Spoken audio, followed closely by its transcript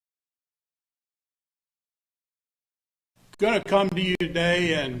going to come to you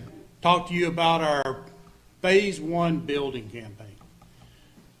today and talk to you about our Phase 1 building campaign.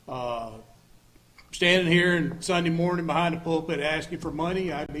 Standing here on Sunday morning behind the pulpit asking for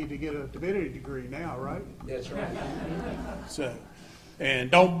money, I need to get a divinity degree now, right? That's right. So,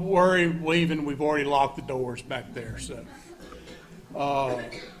 and don't worry, we've already locked the doors back there. So,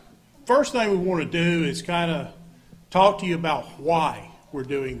 first thing we want to do is kind of talk to you about why we're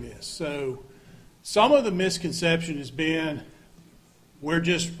doing this. So, some of the misconception has been we're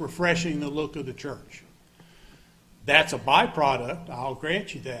just refreshing the look of the church. That's a byproduct, I'll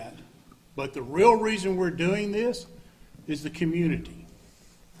grant you that. But the real reason we're doing this is the community.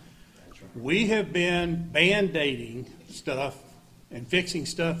 We have been band-aiding stuff and fixing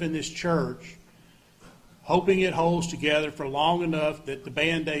stuff in this church, hoping it holds together for long enough that the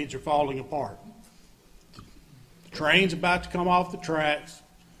band-aids are falling apart. The train's about to come off the tracks,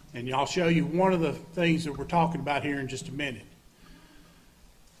 and I'll show you one of the things that we're talking about here in just a minute.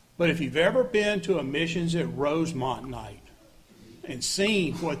 But if you've ever been to a missions at Rosemont night and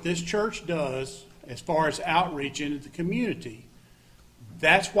seen what this church does as far as outreach into the community,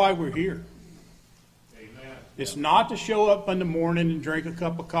 that's why we're here. Amen. It's not to show up in the morning and drink a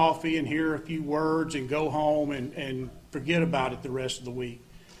cup of coffee and hear a few words and go home and forget about it the rest of the week.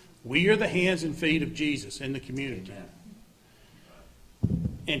 We are the hands and feet of Jesus in the community. Amen.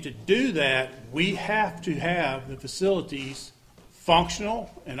 And to do that, we have to have the facilities functional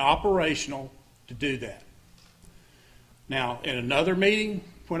and operational to do that. Now, in another meeting,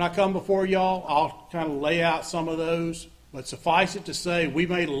 when I come before y'all, I'll kind of lay out some of those. But suffice it to say, we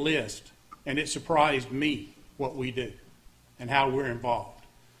made a list, and it surprised me what we do and how we're involved.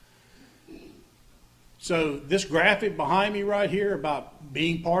 So this graphic behind me right here about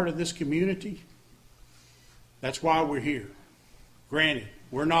being part of this community, that's why we're here. Granted,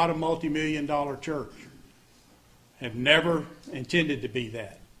 we're not a multi-million-dollar church. Have never intended to be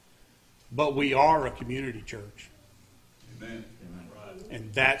that. But we are a community church. Amen.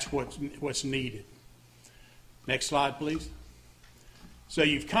 And that's what's needed. Next slide, please. So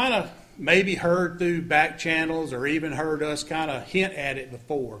you've kind of maybe heard through back channels or even heard us kind of hint at it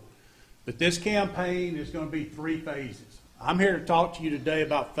before. But this campaign is going to be 3 phases. I'm here to talk to you today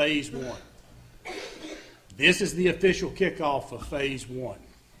about Phase 1. This is the official kickoff of Phase 1.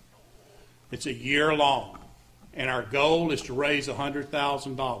 It's a year long. And our goal is to raise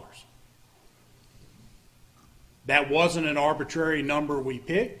 $100,000. That wasn't an arbitrary number we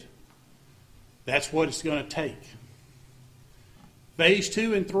picked. That's what it's going to take. Phase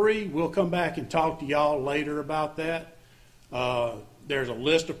 2 and 3, we'll come back and talk to y'all later about that. There's a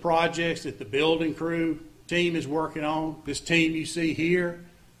list of projects that the building crew team is working on. This team you see here,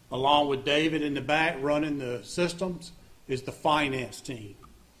 along with David in the back running the systems, is the finance team.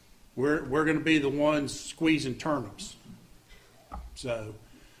 We're going to be the ones squeezing turnips. So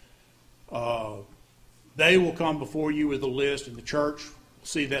they will come before you with a list, and the church will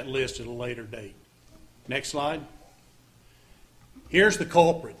see that list at a later date. Next slide. Here's the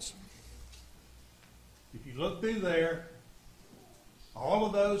culprits. If you look through there, all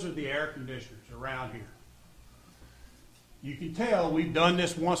of those are the air conditioners around here. You can tell we've done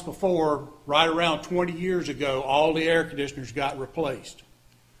this once before. Right around 20 years ago, all the air conditioners got replaced.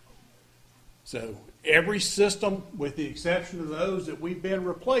 So every system, with the exception of those that we've been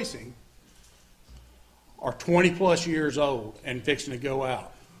replacing, are 20 plus years old and fixing to go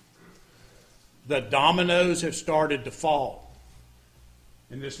out. The dominoes have started to fall.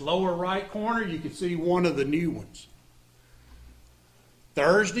 In this lower right corner, you can see one of the new ones.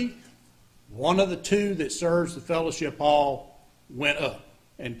 Thursday, one of the 2 that serves the fellowship hall went up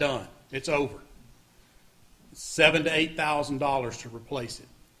and done. It's over. $7,000 to $8,000 to replace it.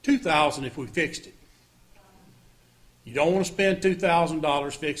 $2,000 if we fixed it. You don't want to spend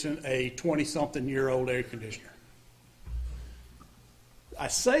 $2,000 fixing a 20-something-year-old air conditioner. I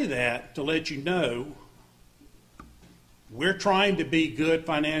say that to let you know we're trying to be good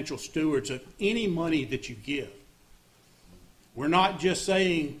financial stewards of any money that you give. We're not just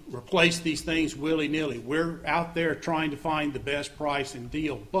saying replace these things willy-nilly. We're out there trying to find the best price and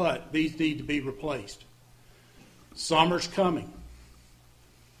deal, but these need to be replaced. Summer's coming.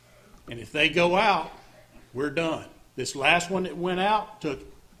 And if they go out, we're done. This last one that went out took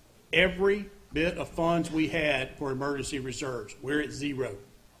every bit of funds we had for emergency reserves. We're at 0.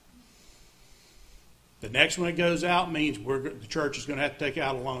 The next one that goes out means the church is going to have to take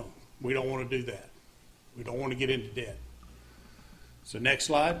out a loan. We don't want to do that. We don't want to get into debt. So next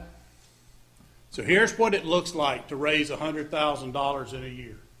slide. So here's what it looks like to raise $100,000 in a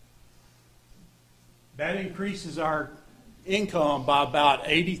year. That increases our income by about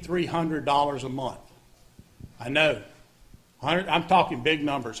 $8,300 a month. I know, I'm talking big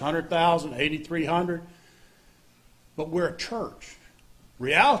numbers, 100,000, 8,300. But we're a church.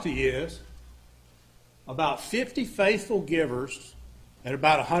 Reality is, about 50 faithful givers at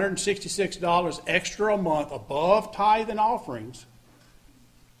about $166 extra a month above tithe and offerings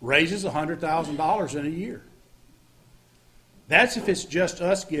raises $100,000 in a year. That's if it's just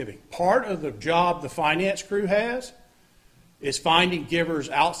us giving. Part of the job the finance crew has is finding givers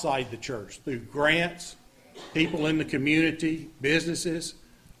outside the church through grants, people in the community, businesses,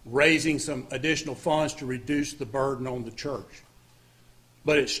 raising some additional funds to reduce the burden on the church.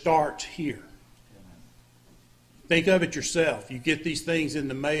 But it starts here. Think of it yourself. You get these things in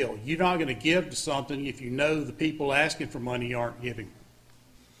the mail. You're not going to give to something if you know the people asking for money aren't giving.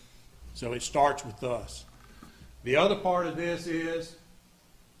 So it starts with us. The other part of this is,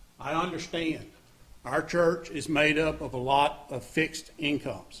 I understand our church is made up of a lot of fixed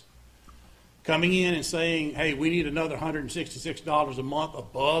incomes. Coming in and saying, hey, we need another $166 a month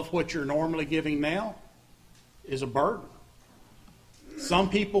above what you're normally giving now is a burden. Some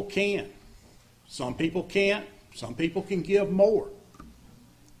people can. Some people can't. Some people can give more.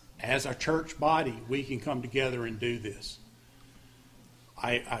 As a church body, we can come together and do this.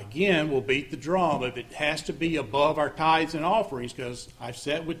 I, again, will beat the drum if it has to be above our tithes and offerings, because I've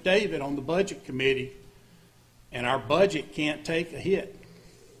sat with David on the budget committee, and our budget can't take a hit.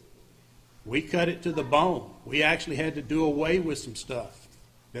 We cut it to the bone. We actually had to do away with some stuff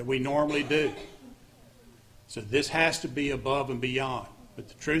that we normally do. So this has to be above and beyond. But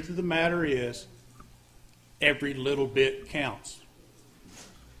the truth of the matter is, every little bit counts.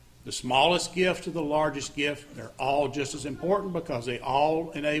 The smallest gift to the largest gift, they're all just as important because they all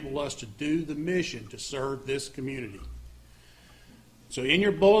enable us to do the mission to serve this community. So in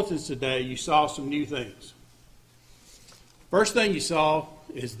your bulletins today, you saw some new things. First thing you saw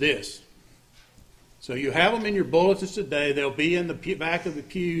is this. So you have them in your bulletins today. They'll be in the back of the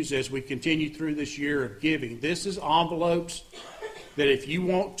pews as we continue through this year of giving. This is envelopes that if you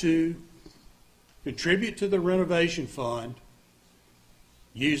want to contribute to the renovation fund,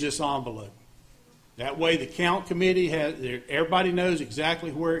 use this envelope. That way the count committee everybody knows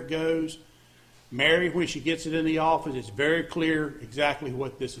exactly where it goes. Mary, when she gets it in the office, it's very clear exactly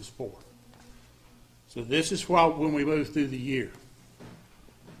what this is for. So this is why when we move through the year.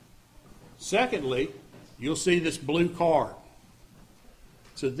 Secondly, you'll see this blue card.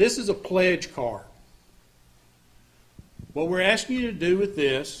 So this is a pledge card. What we're asking you to do with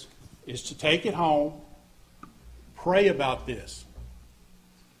this is to take it home, pray about this.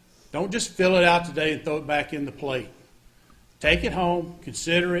 Don't just fill it out today and throw it back in the plate. Take it home,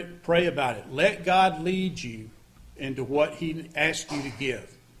 consider it, pray about it. Let God lead you into what He asks you to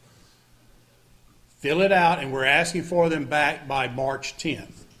give. Fill it out, and we're asking for them back by March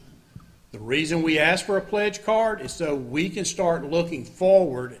 10th. The reason we ask for a pledge card is so we can start looking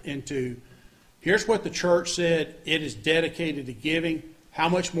forward into, here's what the church said it is dedicated to giving. How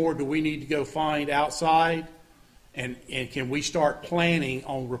much more do we need to go find outside? And can we start planning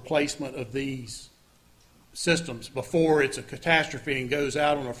on replacement of these systems before it's a catastrophe and goes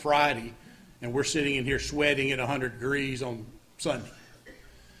out on a Friday and we're sitting in here sweating at 100 degrees on Sunday?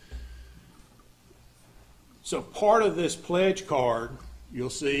 So part of this pledge card you'll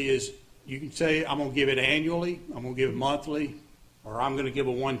see is you can say, I'm going to give it annually, I'm going to give it monthly, or I'm going to give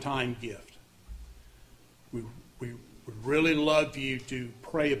a one-time gift. We would really love you to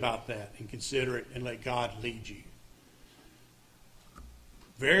pray about that and consider it and let God lead you.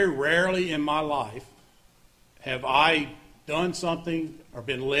 Very rarely in my life have I done something or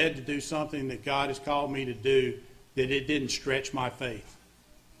been led to do something that God has called me to do that it didn't stretch my faith.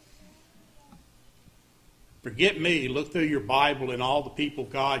 Forget me. Look through your Bible and all the people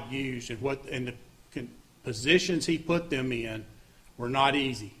God used and the positions He put them in were not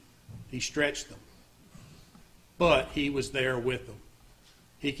easy. He stretched them. But He was there with them.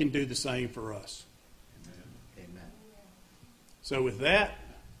 He can do the same for us. Amen. So with that,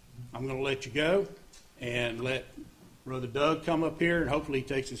 I'm going to let you go and let Brother Doug come up here, and hopefully he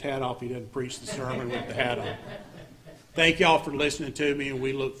takes his hat off. He doesn't preach the sermon with the hat on. Thank y'all for listening to me, and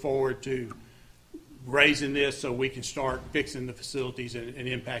we look forward to raising this so we can start fixing the facilities and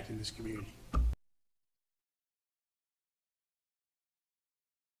impacting this community.